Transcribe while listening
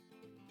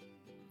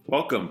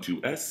Welcome to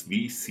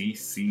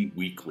SVCC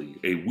Weekly,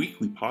 a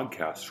weekly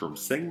podcast from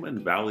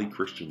Sangamon Valley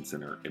Christian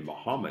Center in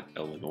Mahomet,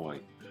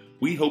 Illinois.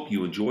 We hope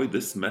you enjoy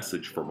this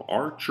message from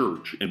our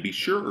church and be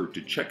sure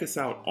to check us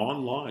out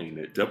online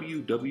at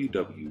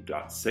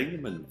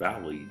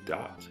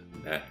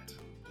www.sangamonvalley.net.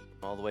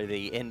 All the way to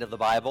the end of the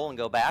Bible and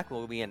go back.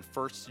 We'll be in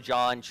 1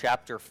 John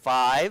chapter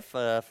 5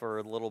 for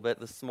a little bit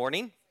this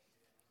morning.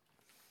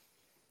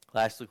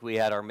 Last week we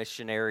had our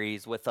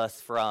missionaries with us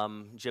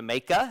from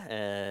Jamaica,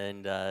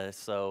 and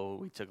so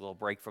we took a little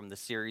break from the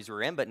series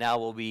we're in, but now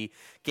we'll be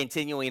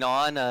continuing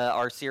on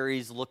our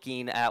series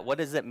looking at what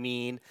does it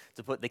mean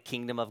to put the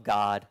kingdom of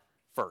God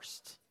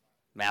first.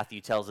 Matthew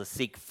tells us,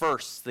 seek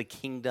first the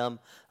kingdom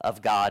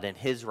of God and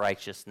his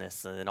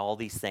righteousness, and then all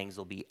these things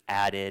will be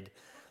added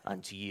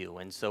unto you.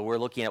 And so we're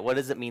looking at what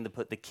does it mean to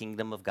put the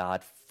kingdom of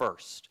God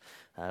first.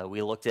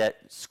 We looked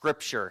at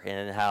Scripture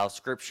and how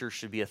Scripture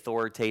should be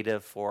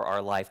authoritative for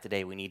our life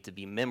today. We need to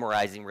be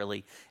memorizing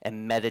really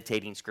and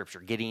meditating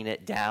Scripture, getting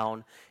it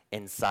down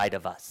inside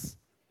of us.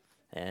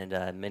 And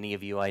many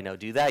of you I know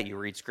do that. You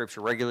read Scripture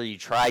regularly. You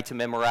try to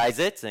memorize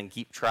it and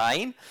keep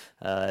trying.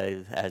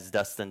 As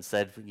Dustin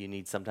said, you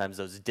need sometimes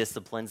those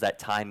disciplines, that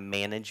time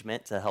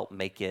management to help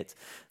make it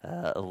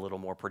a little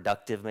more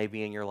productive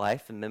maybe in your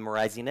life and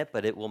memorizing it,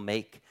 but it will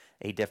make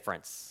a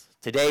difference.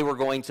 Today we're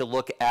going to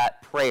look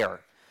at prayer.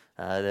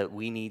 That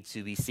we need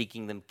to be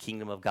seeking the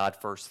kingdom of God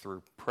first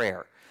through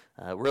prayer.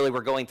 Really, we're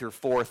going through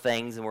four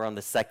things, and we're on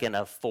the second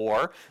of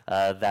four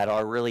that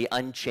are really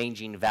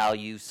unchanging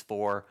values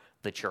for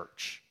the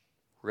church.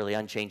 Really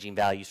unchanging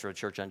values for the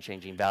church,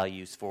 unchanging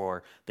values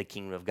for the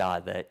kingdom of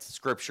God. That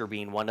Scripture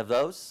being one of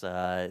those,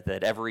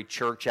 that every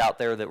church out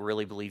there that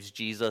really believes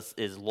Jesus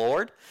is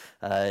Lord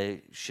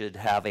should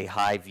have a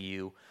high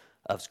view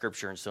of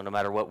Scripture. And so no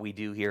matter what we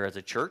do here as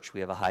a church, we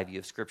have a high view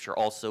of Scripture.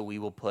 Also, we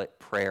will put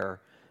prayer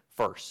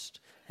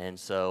first. And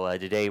so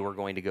today we're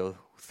going to go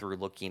through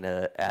looking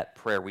at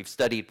prayer. We've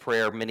studied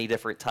prayer many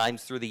different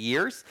times through the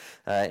years,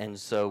 and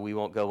so we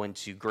won't go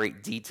into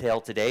great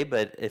detail today,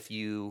 but if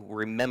you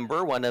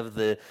remember, one of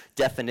the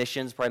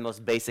definitions, probably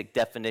most basic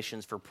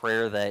definitions for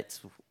prayer that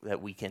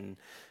we can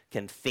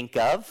think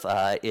of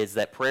is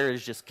that prayer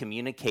is just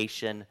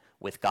communication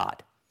with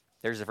God.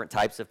 There's different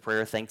types of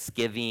prayer,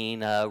 thanksgiving,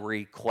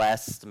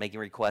 requests,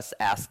 making requests,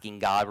 asking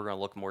God. We're going to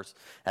look more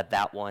at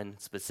that one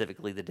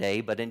specifically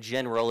today. But in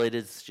general, it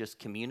is just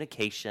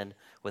communication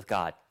with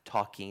God,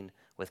 talking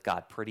with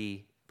God.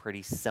 Pretty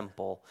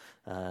simple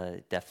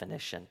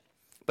definition.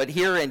 But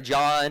here in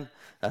 1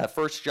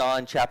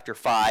 John chapter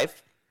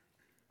 5,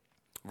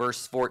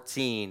 verse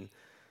 14,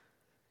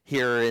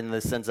 here in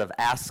the sense of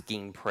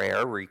asking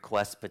prayer,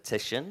 request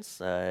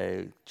petitions,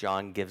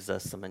 John gives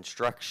us some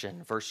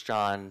instruction. 1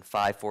 John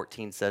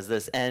 5:14 says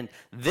this, and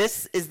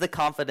this is the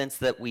confidence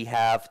that we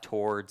have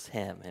towards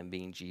him, him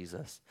being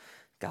Jesus,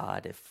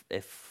 God,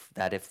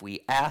 if we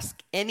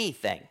ask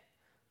anything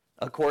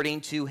according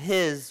to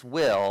his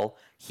will,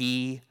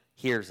 he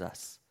hears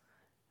us.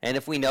 And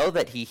if we know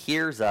that he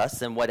hears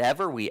us in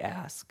whatever we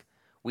ask,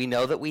 we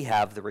know that we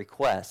have the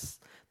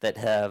requests that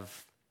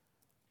have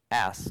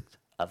asked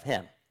of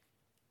him.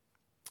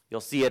 You'll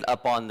see it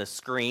up on the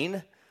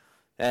screen,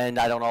 and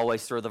I don't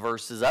always throw the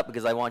verses up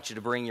because I want you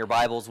to bring your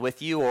Bibles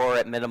with you or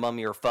at minimum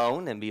your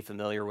phone and be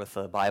familiar with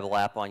the Bible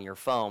app on your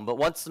phone. But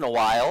once in a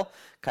while,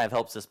 kind of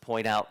helps us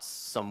point out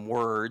some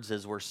words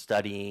as we're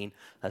studying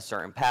a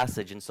certain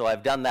passage. And so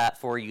I've done that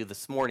for you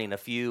this morning, a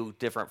few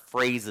different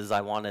phrases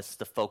I want us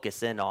to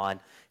focus in on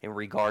in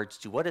regards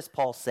to what is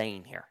Paul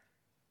saying here.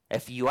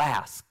 If you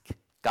ask,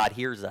 God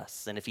hears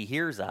us, and if he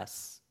hears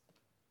us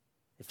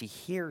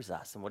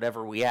and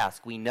whatever we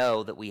ask, we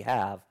know that we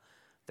have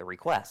the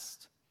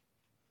request.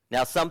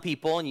 Now, some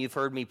people, and you've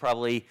heard me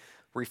probably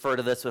refer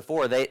to this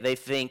before, they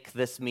think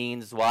this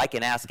means, well, I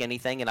can ask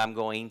anything and I'm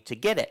going to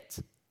get it.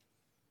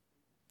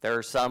 There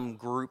are some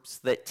groups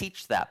that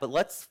teach that, but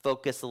let's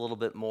focus a little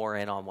bit more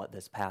in on what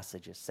this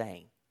passage is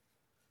saying.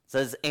 It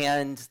says,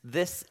 and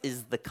this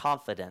is the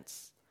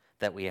confidence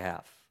that we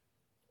have.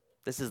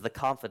 This is the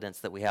confidence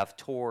that we have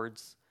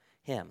towards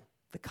him,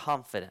 the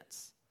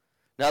confidence.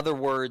 In other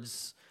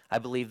words, I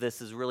believe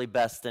this is really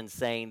best in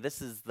saying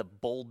this is the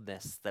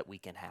boldness that we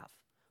can have,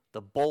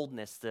 the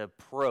boldness to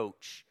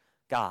approach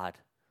God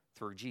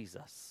through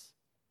Jesus,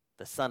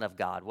 the Son of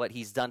God, what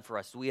he's done for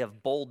us. We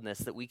have boldness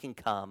that we can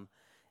come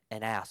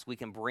and ask. We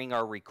can bring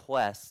our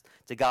requests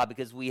to God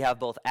because we have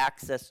both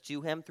access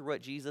to him through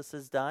what Jesus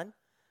has done.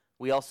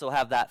 We also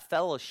have that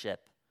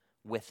fellowship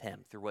with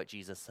him through what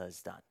Jesus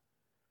has done.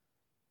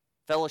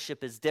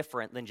 Fellowship is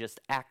different than just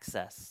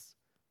access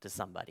to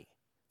somebody.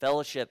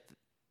 Fellowship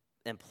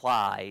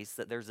implies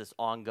that there's this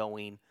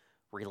ongoing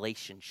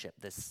relationship,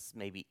 this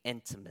maybe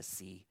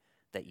intimacy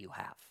that you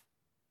have.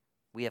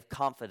 We have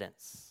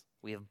confidence,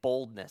 we have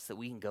boldness that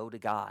we can go to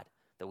God,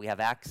 that we have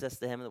access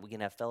to him, that we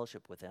can have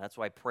fellowship with him. That's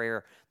why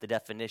prayer, the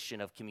definition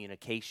of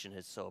communication,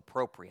 is so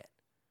appropriate,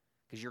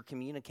 because you're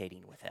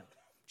communicating with him,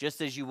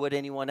 just as you would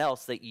anyone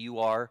else that you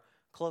are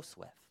close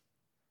with.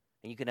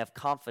 And you can have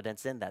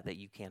confidence in that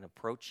you can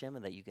approach him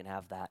and that you can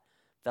have that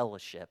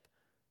fellowship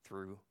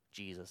through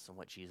Jesus and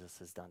what Jesus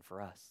has done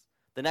for us.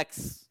 The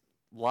next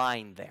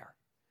line there.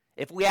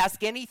 If we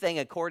ask anything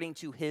according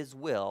to his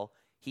will,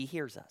 he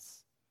hears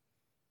us.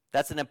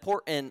 That's an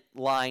important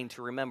line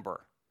to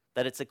remember,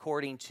 that it's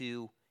according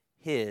to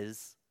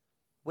his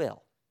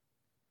will.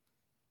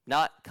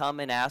 Not come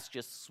and ask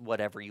just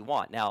whatever you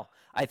want. Now,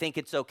 I think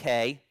it's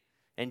okay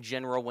in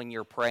general when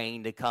you're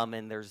praying to come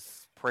and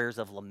there's prayers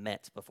of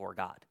lament before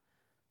God.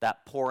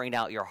 That pouring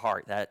out your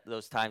heart,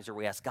 those times where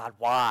we ask, God,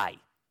 why?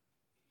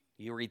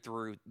 You read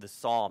through the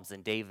Psalms,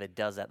 and David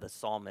does that. The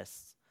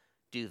psalmists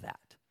do that.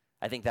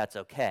 I think that's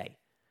okay.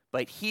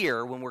 But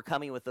here, when we're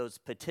coming with those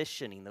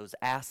petitioning, those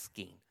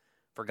asking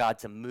for God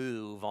to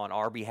move on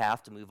our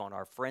behalf, to move on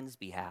our friends'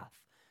 behalf,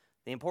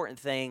 the important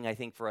thing, I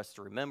think, for us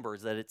to remember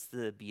is that it's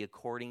to be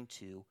according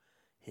to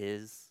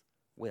his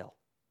will.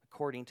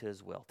 According to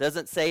his will.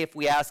 Doesn't say if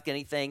we ask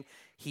anything,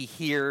 he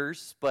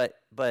hears, but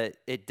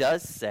it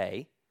does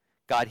say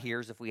God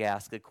hears if we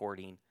ask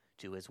according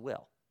to his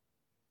will.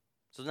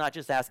 So it's not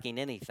just asking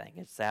anything,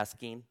 it's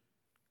asking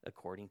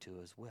according to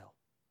his will.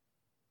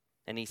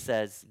 And he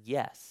says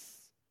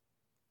yes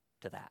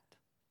to that.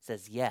 He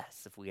says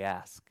yes if we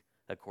ask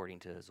according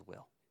to his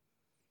will.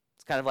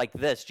 It's kind of like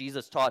this.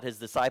 Jesus taught his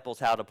disciples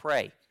how to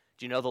pray.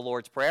 Do you know the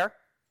Lord's Prayer?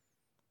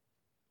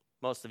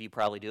 Most of you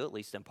probably do, at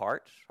least in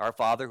part. Our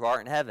Father who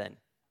art in heaven,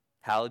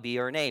 hallowed be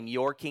your name.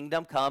 Your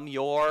kingdom come,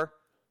 your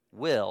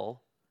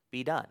will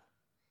be done.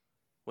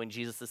 When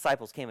Jesus'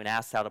 disciples came and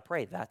asked how to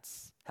pray,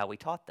 that's how we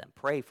taught them.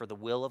 Pray for the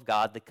will of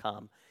God to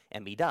come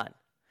and be done.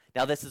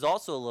 Now, this is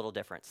also a little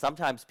different.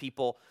 Sometimes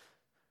people,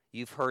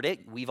 you've heard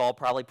it, we've all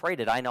probably prayed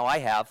it. I know I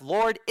have.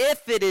 Lord,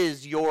 if it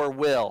is your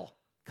will,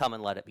 come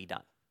and let it be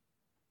done.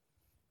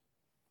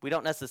 We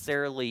don't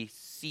necessarily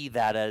see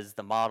that as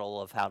the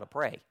model of how to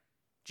pray.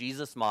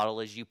 Jesus' model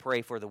is you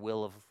pray for the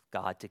will of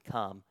God to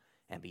come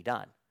and be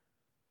done.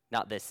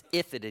 Not this,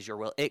 if it is your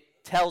will. It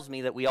tells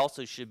me that we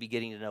also should be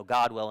getting to know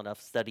God well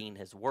enough, studying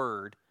his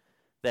word,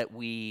 that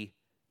we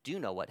do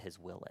know what his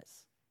will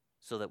is,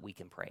 so that we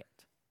can pray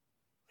it.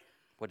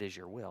 What is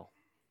your will?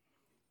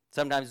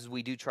 Sometimes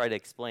we do try to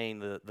explain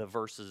the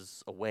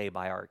verses away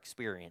by our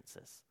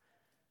experiences.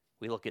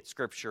 We look at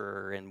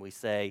Scripture and we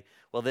say,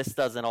 well, this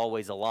doesn't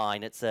always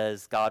align. It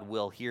says God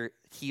will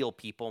heal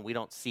people, and we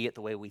don't see it the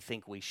way we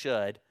think we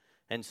should,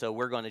 and so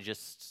we're going to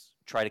just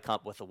try to come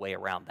up with a way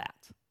around that.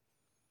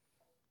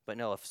 But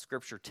no, if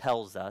Scripture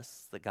tells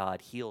us that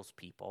God heals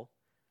people,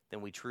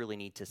 then we truly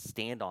need to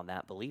stand on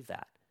that, believe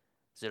that.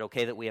 Is it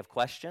okay that we have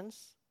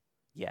questions?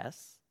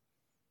 Yes.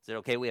 Is it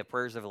okay we have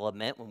prayers of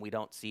lament when we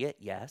don't see it?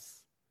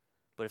 Yes.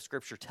 But if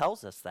Scripture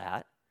tells us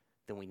that,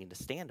 then we need to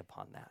stand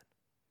upon that.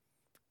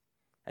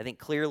 I think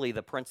clearly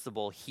the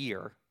principle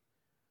here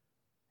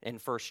in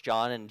 1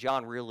 John, and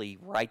John really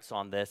writes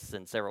on this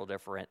in several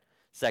different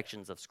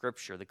sections of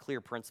Scripture, the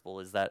clear principle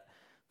is that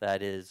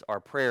is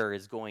our prayer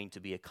is going to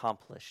be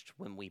accomplished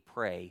when we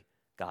pray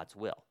God's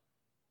will.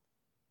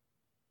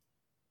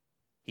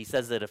 He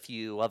says it a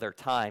few other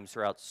times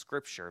throughout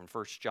Scripture in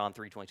 1 John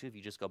 3:22. If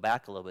you just go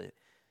back a little bit, it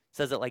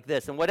says it like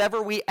this, and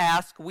whatever we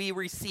ask, we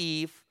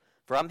receive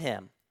from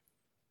him.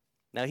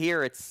 Now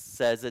here it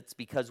says it's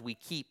because we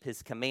keep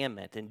his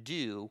commandment and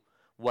do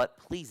what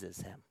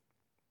pleases him.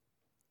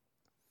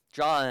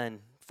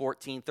 John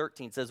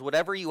 14:13 says,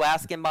 whatever you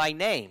ask in my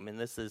name, and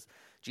this is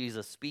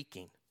Jesus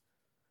speaking,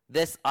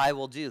 this I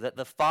will do, that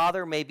the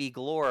Father may be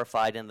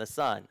glorified in the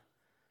Son.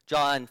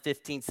 John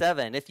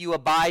 15:7, if you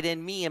abide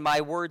in me and my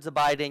words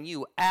abide in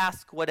you,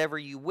 ask whatever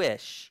you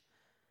wish,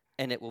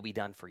 and it will be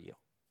done for you.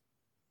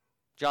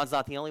 John's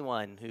not the only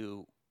one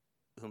who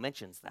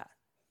mentions that.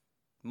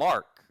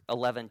 Mark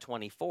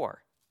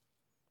 11:24,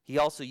 he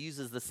also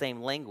uses the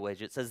same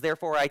language. It says,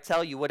 therefore I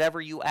tell you,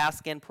 whatever you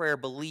ask in prayer,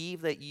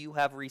 believe that you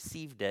have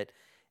received it,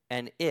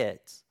 and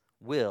it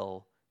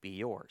will be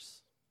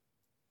yours.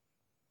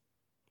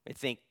 I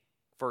think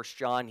 1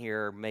 John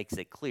here makes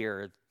it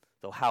clear,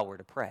 though, how we're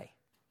to pray.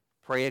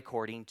 Pray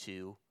according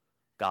to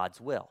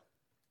God's will.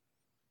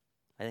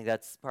 I think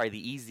that's probably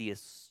the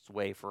easiest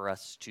way for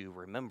us to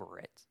remember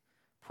it.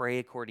 Pray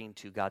according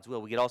to God's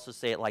will. We could also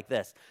say it like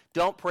this.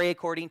 Don't pray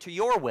according to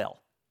your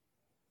will.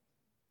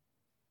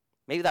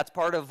 Maybe that's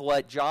part of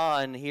what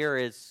John here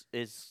is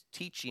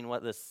teaching,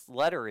 what this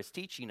letter is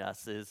teaching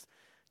us, is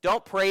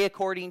don't pray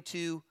according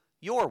to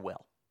your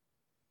will.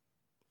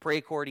 Pray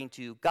according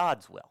to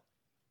God's will.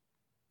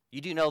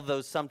 You do know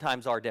those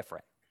sometimes are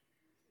different.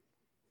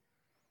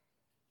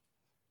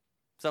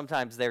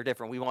 Sometimes they're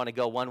different. We want to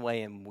go one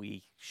way and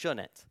we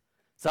shouldn't.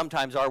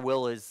 Sometimes our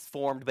will is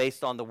formed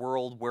based on the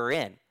world we're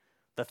in.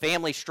 The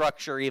family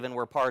structure even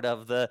we're part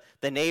of, the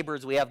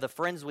neighbors we have, the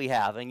friends we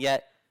have. And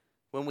yet,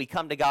 when we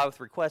come to God with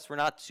requests, we're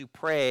not to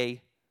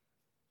pray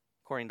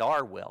according to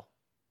our will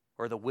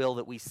or the will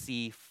that we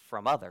see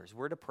from others.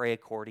 We're to pray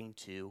according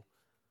to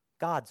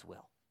God's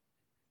will.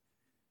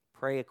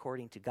 Pray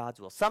according to God's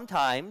will.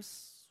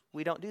 Sometimes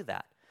we don't do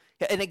that.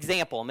 An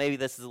example, maybe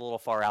this is a little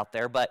far out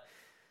there, but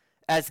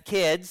as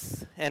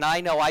kids, and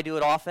I know I do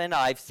it often,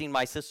 I've seen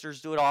my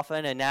sisters do it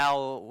often, and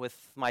now with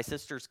my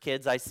sister's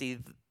kids, I see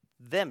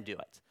them do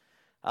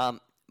it.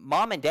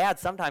 mom and dad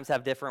sometimes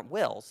have different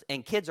wills,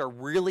 and kids are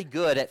really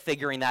good at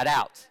figuring that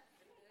out.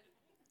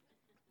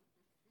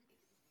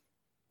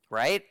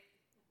 Right?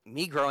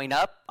 Me growing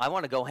up, I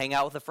want to go hang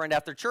out with a friend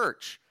after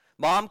church.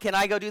 Mom, can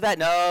I go do that?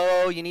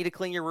 No, you need to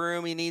clean your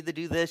room. You need to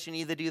do this. You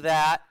need to do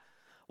that.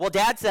 Well,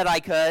 Dad said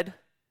I could.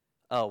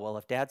 Oh, well,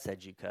 if Dad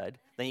said you could,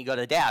 then you go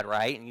to Dad,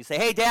 right? And you say,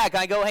 hey, Dad, can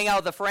I go hang out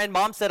with a friend?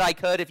 Mom said I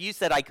could. If you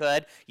said I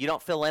could, you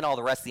don't fill in all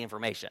the rest of the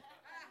information.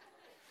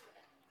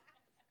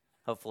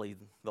 Hopefully,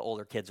 the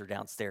older kids are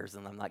downstairs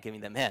and I'm not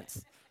giving them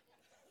hints.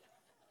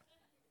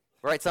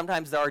 Right?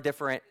 Sometimes there are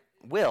different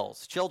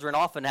wills. Children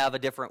often have a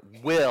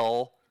different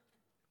will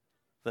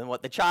than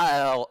what the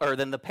child or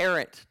than the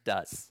parent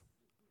does.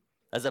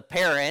 As a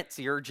parent,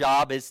 your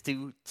job is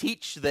to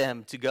teach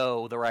them to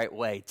go the right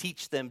way,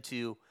 teach them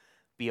to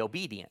be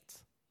obedient.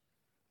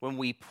 When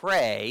we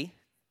pray,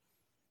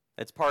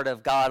 it's part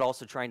of God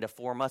also trying to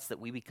form us that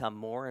we become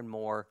more and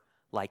more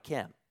like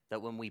Him.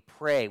 That when we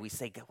pray, we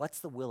say, what's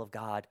the will of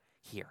God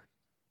here?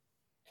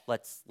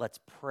 Let's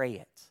pray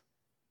it.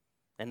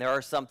 And there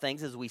are some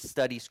things as we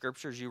study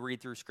Scriptures, you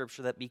read through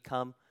Scripture, that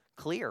become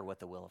clear what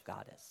the will of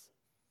God is.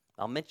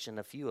 I'll mention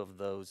a few of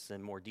those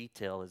in more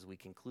detail as we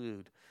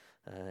conclude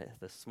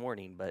this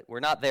morning, but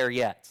we're not there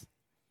yet.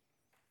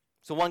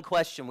 So one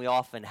question we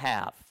often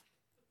have: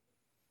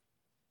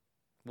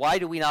 why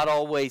do we not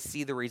always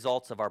see the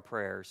results of our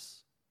prayers?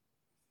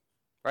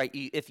 Right?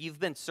 If you've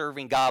been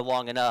serving God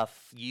long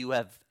enough, you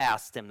have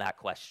asked Him that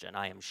question,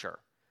 I am sure.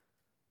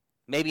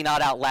 Maybe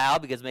not out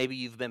loud, because maybe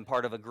you've been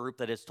part of a group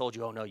that has told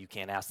you, oh no, you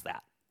can't ask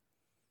that.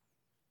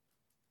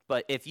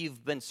 But if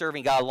you've been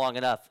serving God long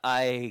enough,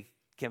 I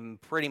can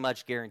pretty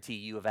much guarantee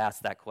you have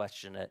asked that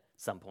question at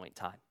some point in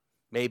time.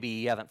 Maybe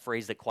you haven't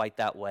phrased it quite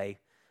that way,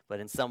 but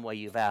in some way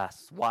you've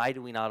asked, why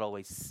do we not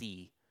always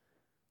see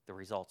the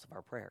results of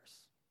our prayers?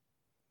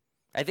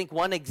 I think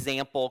one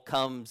example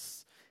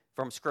comes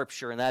from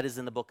Scripture, and that is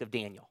in the book of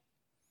Daniel.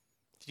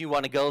 If you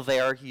want to go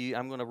there,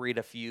 I'm going to read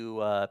a few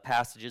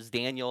passages.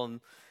 Daniel,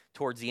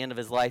 towards the end of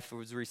his life,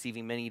 was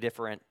receiving many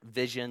different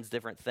visions,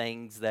 different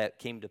things that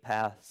came to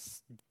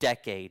pass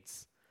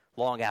decades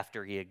long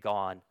after he had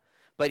gone.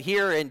 But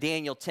here in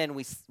Daniel 10,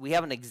 we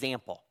have an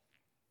example.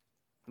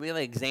 We have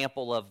an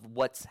example of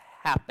what's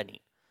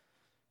happening.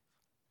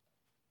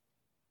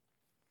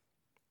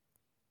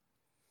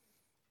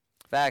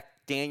 In fact,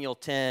 Daniel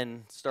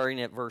 10,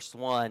 starting at verse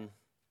 1,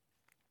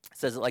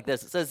 says it like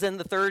this. It says, in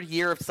the 3rd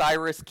year of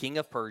Cyrus, king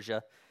of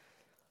Persia,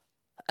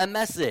 a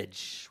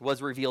message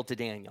was revealed to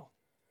Daniel,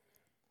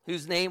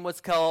 whose name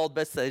was called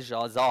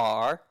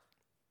Belteshazzar.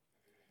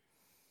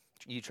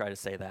 You try to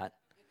say that.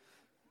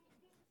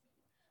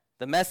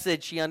 The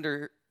message, he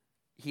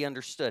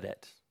understood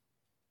it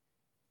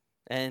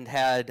and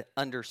had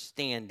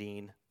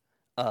understanding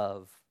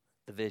of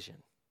the vision.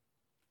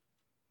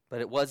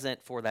 But it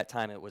wasn't for that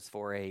time, it was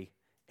for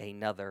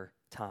another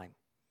time.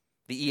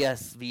 The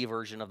ESV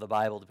version of the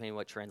Bible, depending on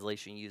what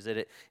translation you use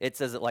it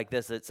says it like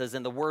this. It says,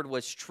 and the word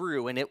was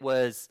true, and it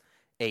was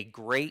a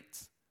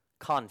great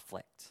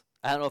conflict.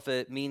 I don't know if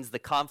it means the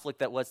conflict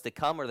that was to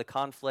come or the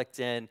conflict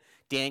in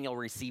Daniel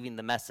receiving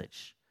the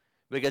message.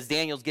 Because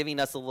Daniel's giving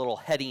us a little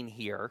heading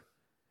here,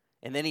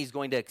 and then he's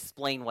going to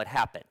explain what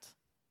happened.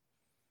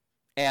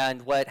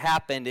 And what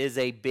happened is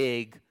a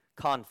big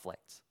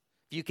conflict.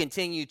 If you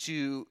continue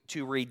to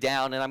read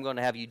down, and I'm going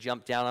to have you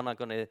jump down, I'm not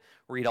going to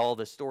read all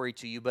the story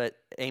to you, but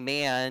a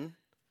man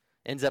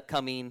ends up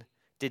coming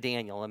to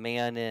Daniel, a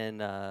man in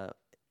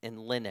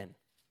linen.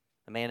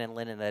 A man in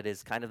linen that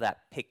is kind of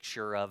that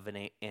picture of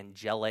an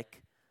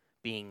angelic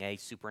being, a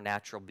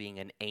supernatural being,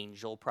 an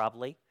angel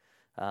probably,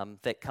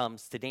 that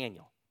comes to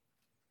Daniel.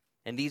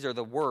 And these are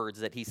the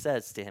words that he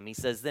says to him. He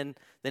says, then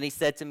he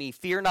said to me,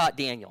 fear not,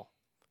 Daniel,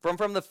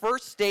 from the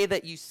first day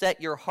that you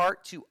set your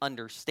heart to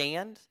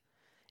understand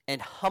and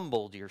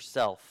humbled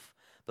yourself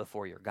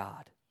before your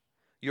God.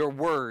 Your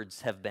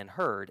words have been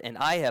heard, and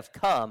I have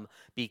come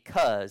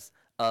because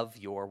of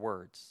your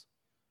words.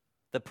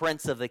 The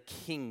prince of the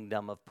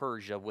kingdom of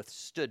Persia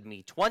withstood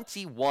me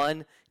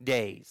 21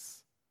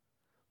 days.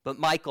 But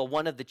Michael,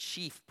 one of the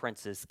chief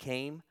princes,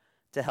 came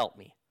to help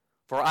me,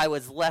 for I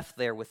was left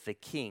there with the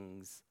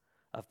kings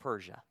of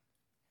Persia.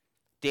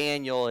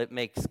 Daniel, it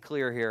makes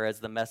clear here as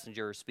the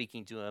messenger is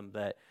speaking to him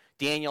that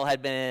Daniel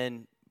had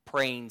been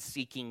praying,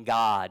 seeking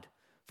God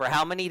for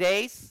how many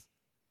days?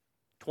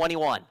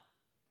 21.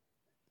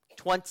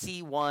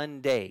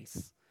 21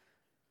 days.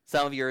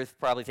 Some of you are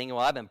probably thinking,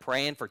 well, I've been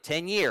praying for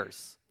 10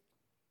 years.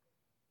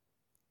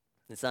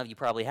 And some of you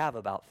probably have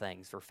about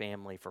things for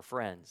family, for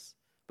friends.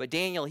 But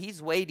Daniel,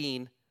 he's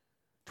waiting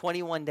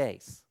 21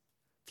 days.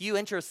 A few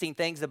interesting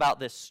things about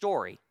this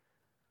story.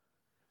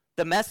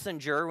 The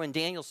messenger, when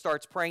Daniel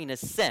starts praying, is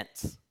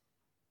sent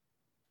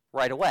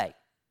right away.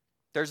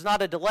 There's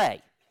not a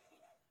delay.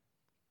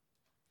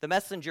 The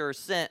messenger is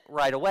sent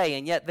right away,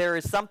 and yet there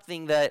is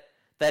something that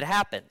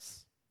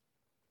happens.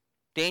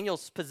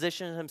 Daniel's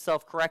positioned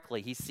himself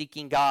correctly. He's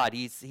seeking God.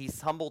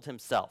 He's humbled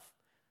himself.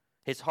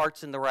 His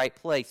heart's in the right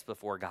place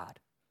before God.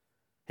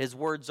 His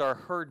words are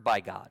heard by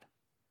God.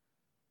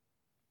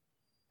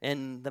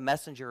 And the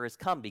messenger has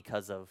come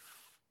because of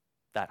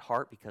that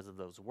heart, because of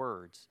those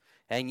words.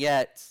 And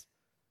yet,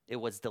 it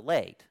was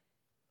delayed.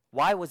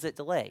 Why was it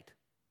delayed?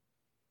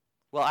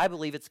 Well, I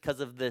believe it's because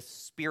of this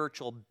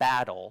spiritual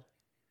battle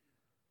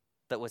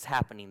that was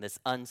happening, this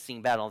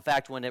unseen battle. In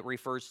fact, when it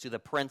refers to the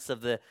prince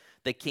of the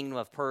kingdom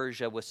of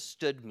Persia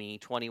withstood me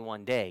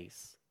 21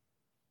 days.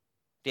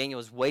 Daniel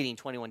was waiting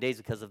 21 days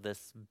because of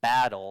this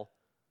battle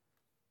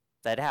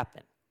that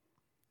happened.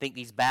 I think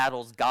these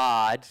battles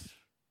God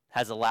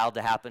has allowed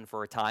to happen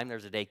for a time.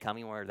 There's a day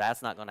coming where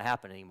that's not going to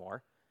happen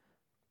anymore.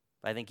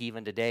 But I think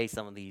even today,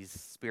 some of these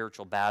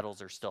spiritual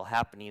battles are still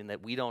happening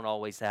that we don't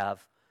always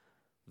have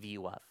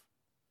view of.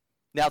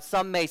 Now,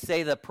 some may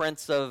say the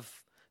prince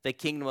of the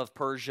kingdom of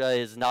Persia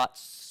is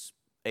not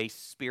a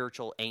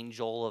spiritual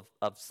angel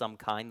of some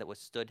kind that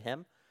withstood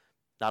him,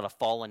 not a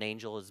fallen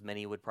angel as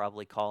many would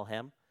probably call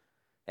him.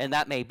 And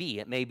that may be.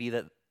 It may be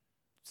that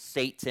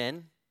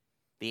Satan,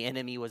 the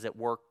enemy, was at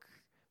work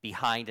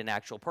behind an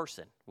actual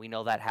person. We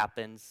know that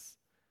happens.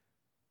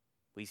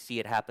 We see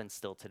it happen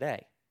still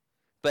today.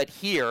 But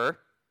here,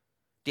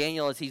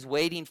 Daniel, as he's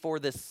waiting for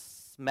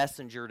this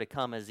messenger to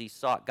come as he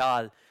sought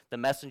God, the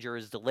messenger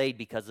is delayed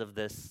because of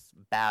this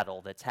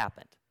battle that's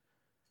happened.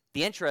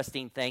 The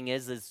interesting thing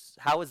is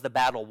how is the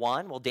battle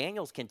won? Well,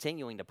 Daniel's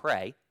continuing to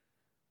pray.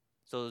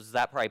 So is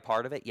that probably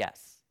part of it?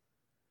 Yes.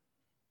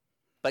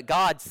 But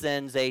God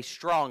sends a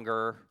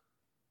stronger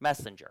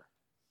messenger,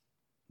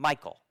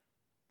 Michael.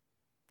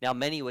 Now,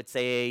 many would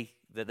say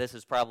that this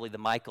is probably the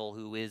Michael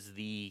who is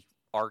the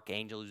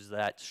archangel, who's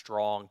that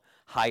strong,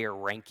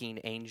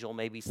 higher-ranking angel,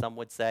 maybe some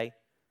would say.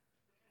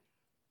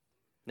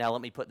 Now,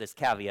 let me put this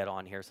caveat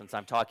on here since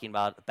I'm talking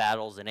about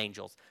battles and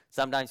angels.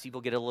 Sometimes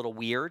people get a little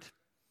weird.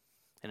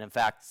 And in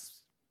fact,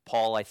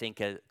 Paul, I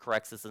think,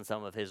 corrects this in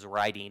some of his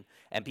writing.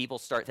 And people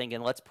start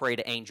thinking, let's pray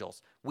to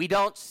angels. We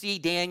don't see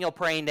Daniel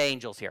praying to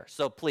angels here.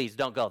 So please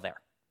don't go there.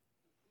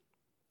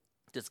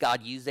 Does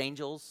God use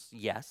angels?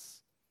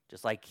 Yes.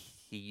 Just like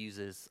he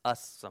uses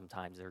us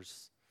sometimes.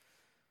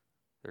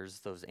 There's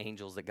those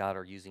angels that God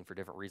are using for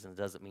different reasons.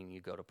 It doesn't mean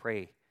you go to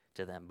pray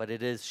to them. But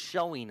it is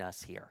showing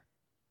us here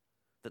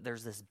that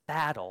there's this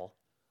battle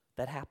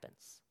that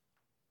happens.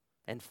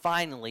 And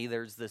finally,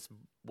 there's this,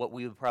 what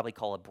we would probably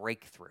call a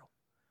breakthrough.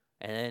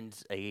 And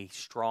a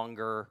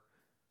stronger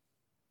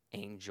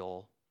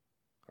angel,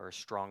 or a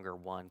stronger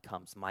one,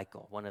 comes.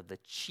 Michael, one of the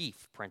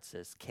chief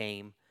princes,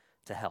 came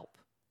to help.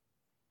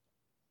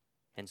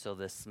 And so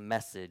this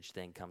message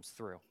then comes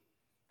through.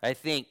 I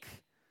think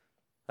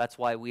that's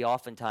why we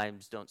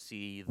oftentimes don't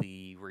see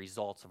the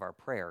results of our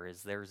prayer,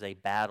 is there's a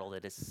battle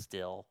that is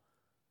still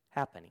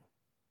happening.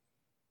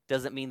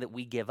 Doesn't mean that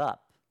we give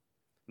up.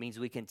 It means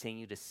we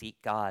continue to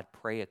seek God,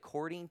 pray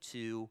according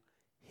to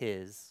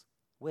his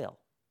will.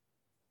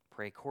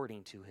 Pray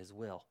according to his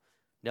will.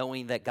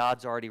 Knowing that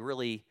God's already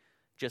really,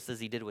 just as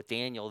he did with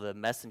Daniel, the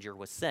messenger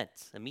was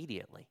sent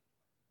immediately.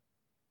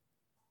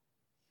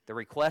 The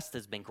request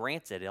has been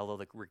granted, although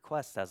the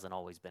request hasn't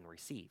always been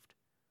received.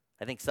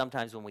 I think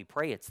sometimes when we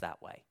pray, it's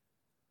that way.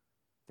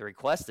 The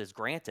request is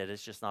granted,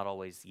 it's just not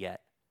always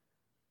yet,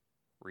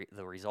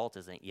 the result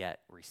isn't yet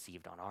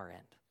received on our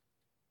end.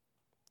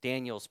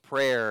 Daniel's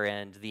prayer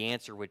and the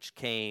answer which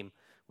came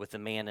with the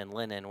man in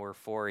linen were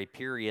for a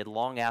period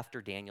long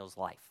after Daniel's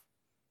life.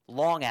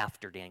 Long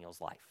after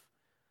Daniel's life.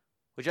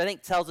 Which I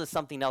think tells us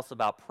something else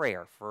about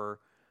prayer for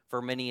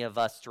many of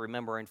us to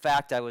remember. In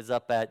fact, I was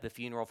up at the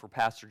funeral for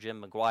Pastor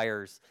Jim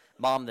McGuire's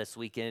mom this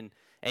weekend,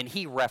 and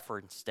he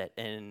referenced it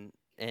in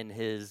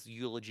his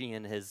eulogy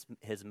and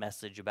his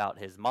message about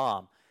his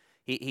mom.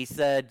 He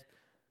said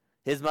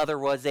his mother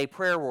was a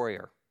prayer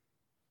warrior.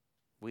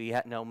 We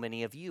know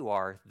many of you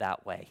are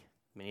that way.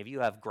 Many of you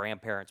have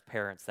grandparents,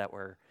 parents that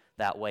were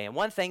that way. And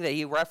one thing that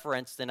he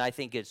referenced, and I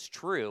think is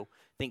true,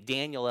 I think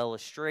Daniel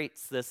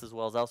illustrates this as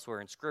well as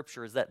elsewhere in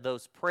Scripture, is that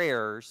those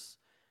prayers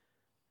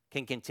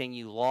can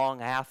continue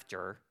long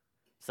after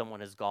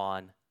someone has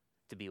gone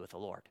to be with the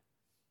Lord.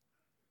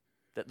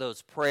 That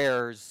those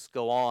prayers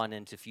go on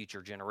into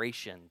future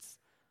generations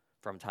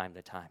from time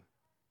to time.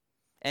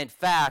 In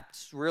fact,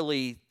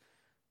 really,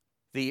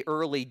 the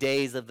early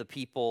days of the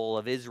people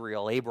of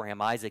Israel, Abraham,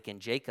 Isaac,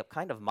 and Jacob,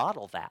 kind of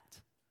model that.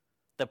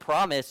 The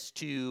promise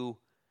to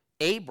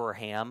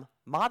Abraham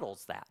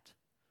models that.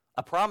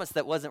 A promise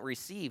that wasn't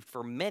received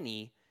for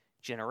many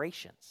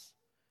generations.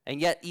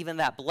 And yet, even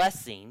that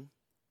blessing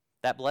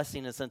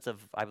in the sense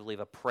of, I believe,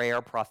 a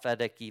prayer,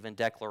 prophetic, even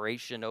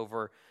declaration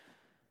over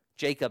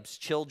Jacob's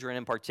children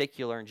in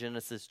particular in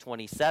Genesis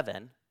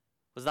 27,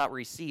 was not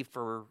received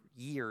for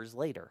years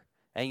later.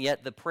 And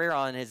yet, the prayer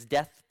on his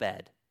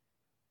deathbed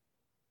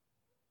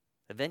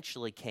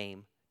eventually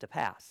came to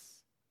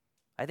pass.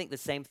 I think the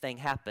same thing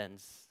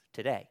happens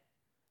today.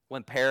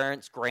 When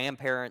parents,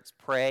 grandparents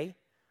pray,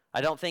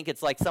 I don't think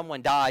it's like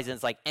someone dies and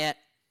it's like,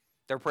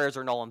 their prayers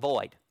are null and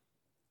void.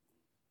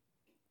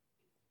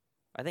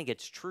 I think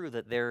it's true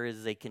that there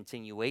is a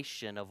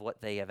continuation of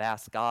what they have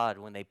asked God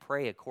when they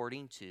pray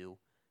according to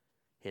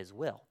his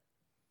will.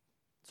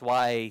 That's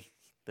why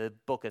the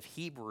book of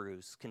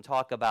Hebrews can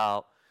talk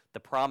about the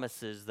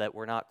promises that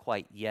were not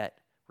quite yet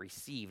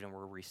received and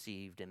were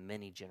received in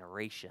many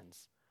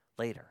generations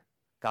later.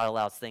 God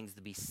allows things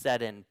to be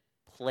set in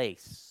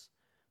place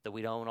that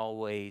we don't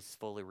always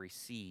fully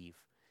receive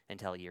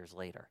until years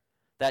later.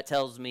 That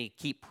tells me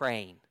keep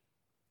praying.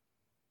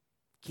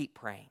 Keep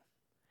praying.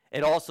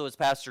 It also, as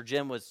Pastor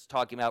Jim was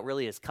talking about,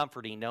 really is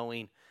comforting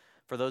knowing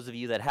for those of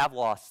you that have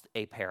lost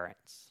a parent,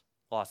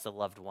 lost a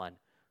loved one,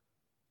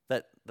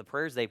 that the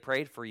prayers they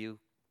prayed for you,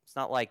 it's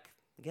not like,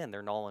 again,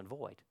 they're null and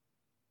void.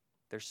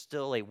 There's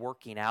still a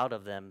working out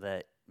of them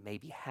that may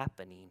be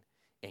happening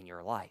in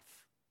your life.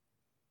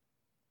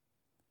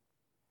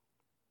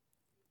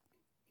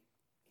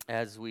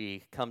 As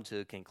we come to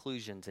a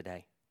conclusion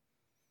today,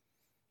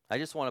 I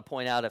just want to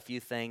point out a few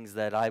things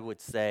that I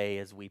would say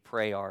as we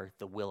pray are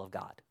the will of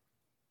God.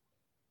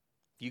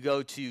 If you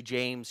go to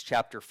James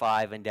chapter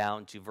 5 and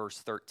down to verse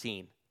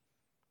 13,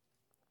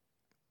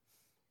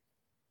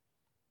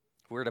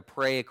 we're to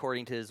pray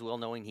according to his will,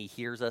 knowing he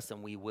hears us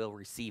and we will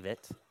receive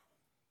it.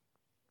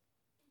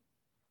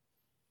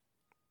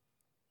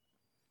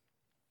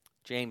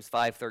 James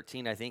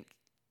 5:13, I think,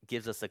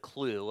 gives us a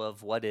clue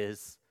of what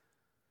is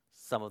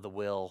some of the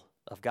will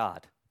of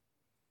God.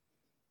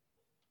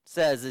 It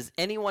says, is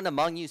anyone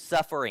among you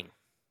suffering?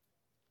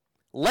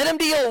 Let him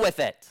deal with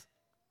it.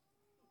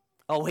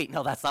 Oh, wait,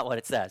 no, that's not what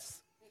it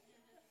says.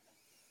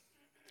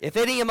 If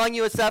any among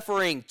you is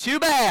suffering, too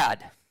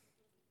bad.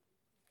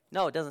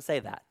 No, it doesn't say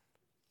that.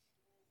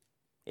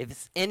 If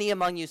it's any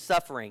among you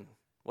suffering,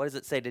 what does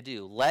it say to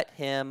do? Let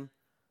him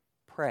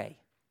pray.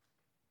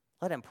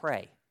 Let him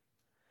pray.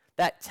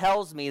 That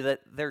tells me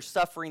that there's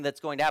suffering that's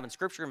going to happen.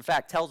 Scripture, in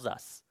fact, tells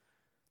us,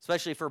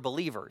 especially for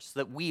believers,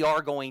 that we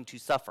are going to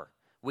suffer.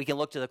 We can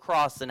look to the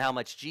cross and how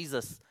much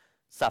Jesus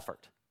suffered.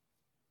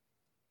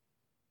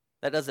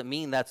 That doesn't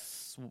mean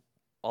that's,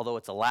 although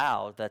it's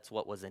allowed, that's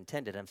what was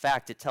intended. In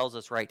fact, it tells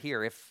us right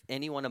here, if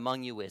anyone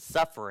among you is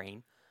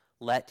suffering,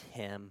 let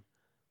him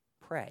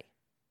pray.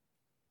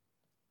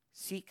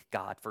 Seek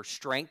God for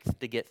strength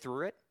to get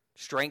through it,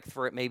 strength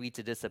for it maybe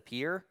to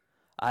disappear.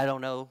 I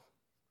don't know,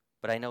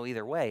 but I know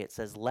either way, it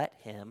says let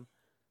him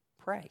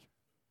pray.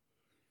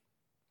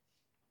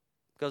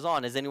 Goes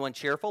on, is anyone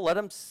cheerful? Let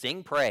him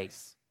sing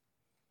praise.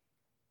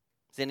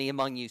 Is any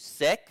among you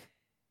sick?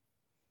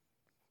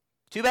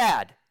 Too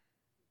bad.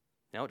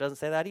 No, it doesn't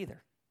say that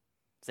either.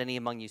 Is any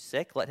among you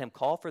sick? Let him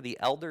call for the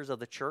elders of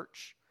the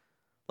church.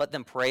 Let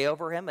them pray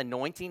over him,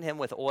 anointing him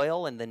with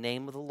oil in the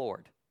name of the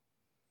Lord.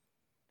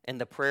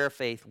 And the prayer of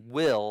faith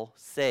will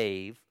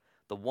save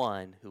the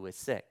one who is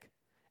sick.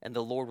 And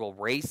the Lord will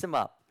raise him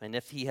up. And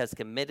if he has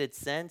committed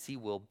sins, he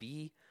will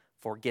be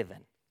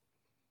forgiven.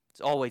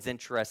 It's always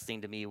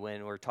interesting to me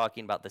when we're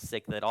talking about the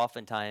sick that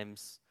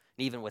oftentimes,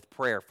 even with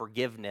prayer,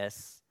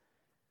 forgiveness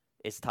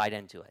is tied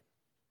into it.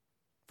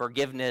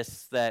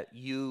 Forgiveness that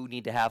you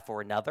need to have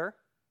for another,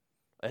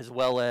 as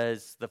well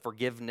as the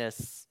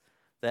forgiveness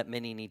that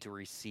many need to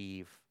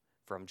receive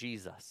from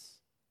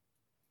Jesus.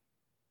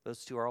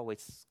 Those two are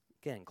always,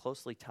 again,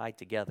 closely tied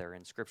together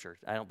in Scripture.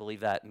 I don't believe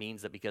that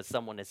means that because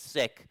someone is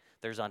sick,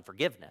 there's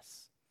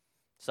unforgiveness.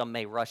 Some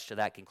may rush to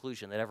that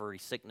conclusion that every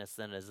sickness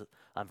then is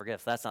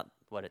unforgiveness. That's not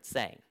what it's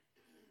saying.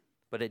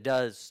 But it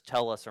does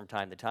tell us from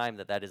time to time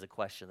that that is a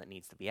question that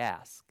needs to be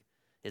asked.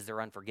 Is there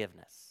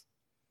unforgiveness?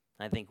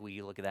 And I think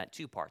we look at that in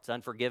two parts.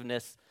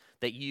 Unforgiveness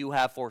that you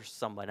have for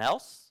someone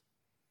else,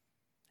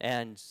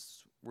 and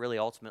really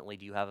ultimately,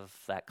 do you have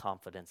that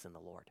confidence in the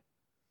Lord?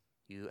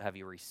 Have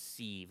you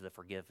received the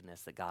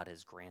forgiveness that God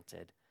has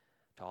granted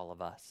to all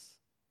of us?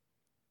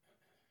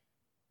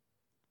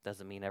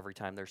 Doesn't mean every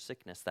time there's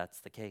sickness that's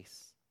the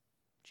case.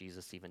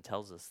 Jesus even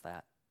tells us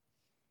that.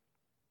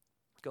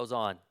 Goes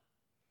on.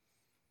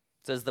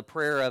 It says, the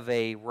prayer of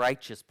a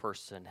righteous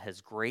person has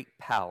great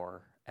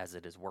power as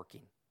it is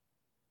working.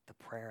 The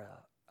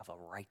prayer of a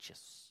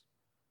righteous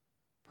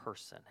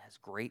person has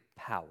great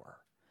power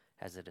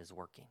as it is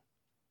working.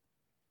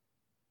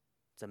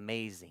 It's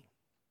amazing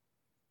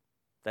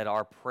that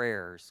our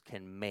prayers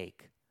can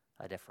make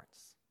a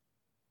difference.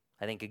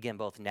 I think, again,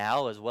 both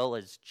now as well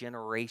as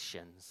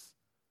generations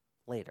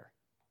later.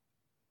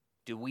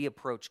 Do we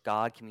approach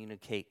God,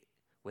 communicate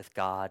with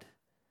God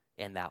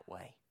in that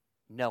way,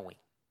 knowing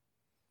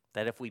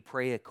that if we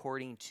pray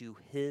according to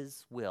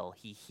his will,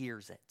 he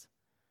hears it,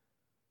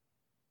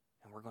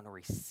 and we're going to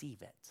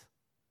receive it?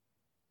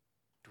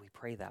 Do we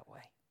pray that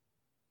way?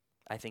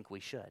 I think we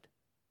should.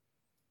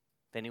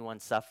 If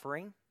anyone's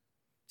suffering,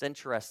 it's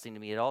interesting to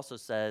me. It also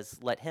says,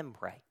 let him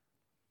pray.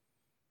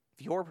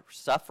 If you're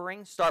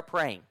suffering, start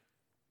praying.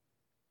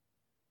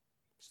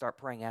 Start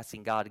praying,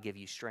 asking God to give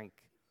you strength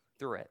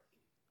through it.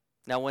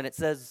 Now, when it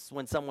says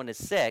when someone is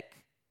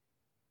sick,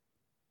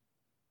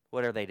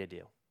 what are they to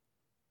do?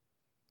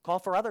 Call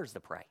for others to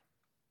pray.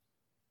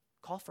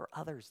 Call for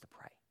others to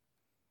pray.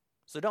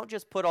 So don't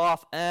just put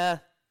off, I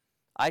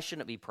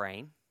shouldn't be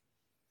praying,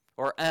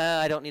 or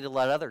I don't need to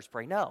let others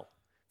pray. No.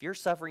 If you're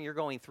suffering, you're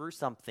going through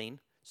something,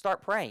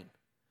 start praying.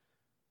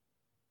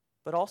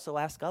 But also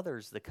ask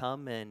others to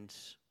come and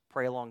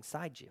pray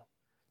alongside you.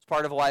 It's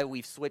part of why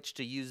we've switched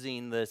to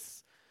using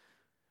this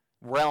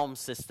realm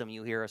system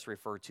you hear us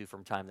refer to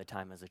from time to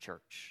time as a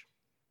church.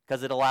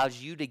 because it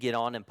allows you to get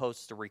on and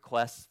post a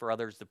request for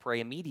others to pray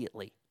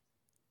immediately.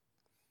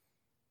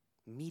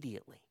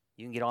 Immediately.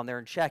 You can get on there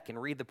and check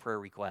and read the prayer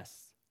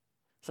requests.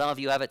 Some of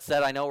you have it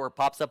set, I know, where it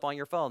pops up on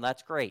your phone.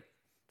 That's great.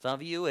 Some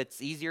of you,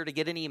 it's easier to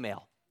get an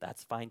email.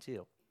 That's fine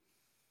too.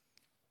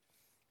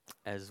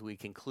 As we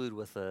conclude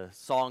with a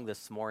song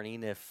this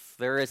morning, if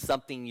there is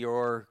something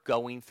you're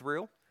going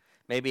through,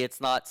 maybe it's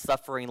not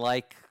suffering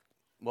like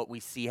what we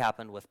see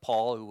happened with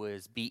Paul, who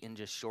was beaten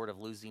just short of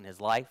losing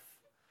his life,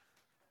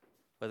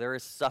 but there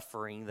is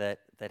suffering that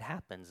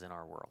happens in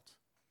our world.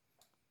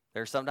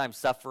 There's sometimes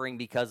suffering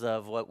because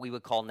of what we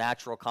would call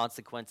natural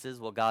consequences.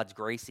 Well, God's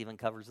grace even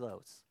covers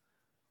those.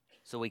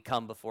 So we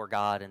come before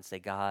God and say,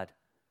 God,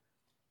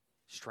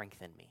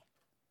 strengthen me.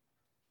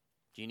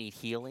 Do you need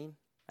healing?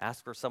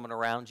 Ask for someone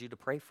around you to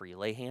pray for you.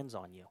 Lay hands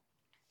on you.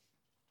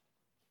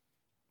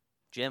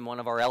 Jim, one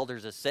of our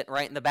elders, is sitting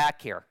right in the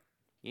back here.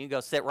 You can go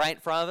sit right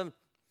in front of him.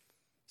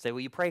 Say, will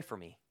you pray for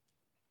me?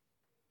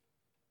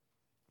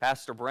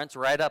 Pastor Brent's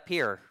right up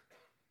here.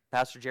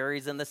 Pastor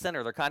Jerry's in the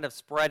center. They're kind of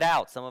spread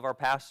out. Some of our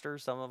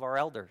pastors, some of our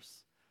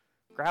elders.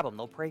 Grab them.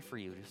 They'll pray for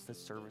you. Just the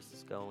service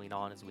is going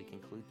on as we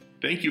conclude.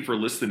 Thank you for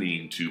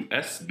listening to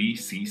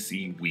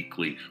SBCC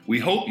Weekly. We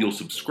hope you'll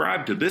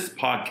subscribe to this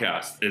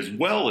podcast as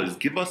well as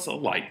give us a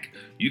like.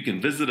 You can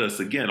visit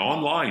us again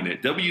online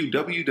at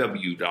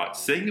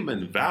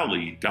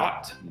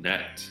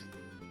www.sangamonvalley.net.